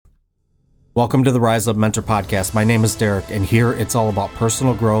Welcome to the Rise Up Mentor Podcast. My name is Derek, and here it's all about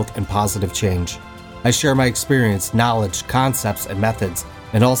personal growth and positive change. I share my experience, knowledge, concepts, and methods,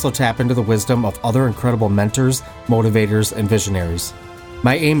 and also tap into the wisdom of other incredible mentors, motivators, and visionaries.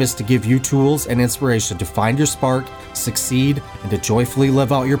 My aim is to give you tools and inspiration to find your spark, succeed, and to joyfully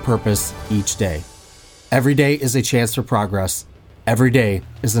live out your purpose each day. Every day is a chance for progress. Every day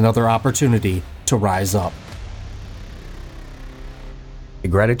is another opportunity to rise up. A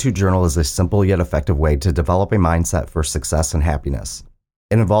gratitude journal is a simple yet effective way to develop a mindset for success and happiness.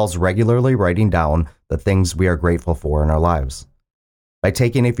 It involves regularly writing down the things we are grateful for in our lives. By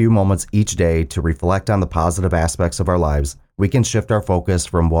taking a few moments each day to reflect on the positive aspects of our lives, we can shift our focus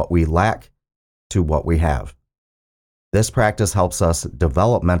from what we lack to what we have. This practice helps us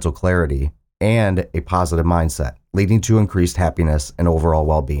develop mental clarity and a positive mindset, leading to increased happiness and overall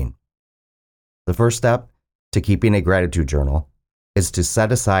well-being. The first step to keeping a gratitude journal is to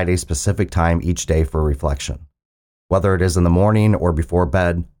set aside a specific time each day for reflection. Whether it is in the morning or before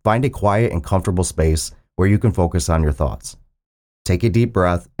bed, find a quiet and comfortable space where you can focus on your thoughts. Take a deep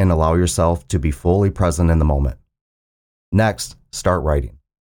breath and allow yourself to be fully present in the moment. Next, start writing.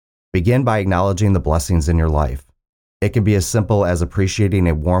 Begin by acknowledging the blessings in your life. It can be as simple as appreciating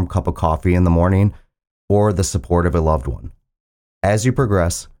a warm cup of coffee in the morning or the support of a loved one. As you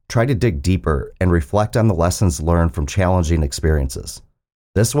progress, try to dig deeper and reflect on the lessons learned from challenging experiences.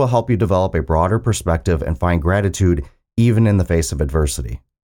 This will help you develop a broader perspective and find gratitude even in the face of adversity.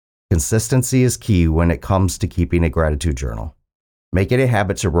 Consistency is key when it comes to keeping a gratitude journal. Make it a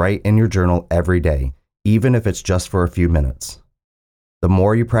habit to write in your journal every day, even if it's just for a few minutes. The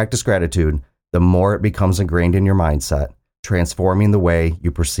more you practice gratitude, the more it becomes ingrained in your mindset, transforming the way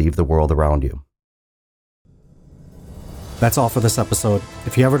you perceive the world around you. That's all for this episode.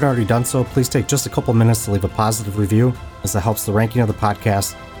 If you haven't already done so, please take just a couple minutes to leave a positive review, as it helps the ranking of the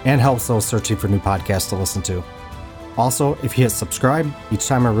podcast and helps those searching for new podcasts to listen to. Also, if you hit subscribe, each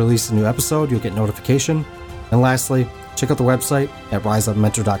time I release a new episode, you'll get notification. And lastly, check out the website at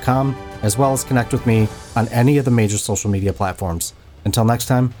riseupmentor.com, as well as connect with me on any of the major social media platforms. Until next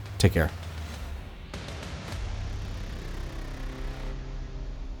time, take care.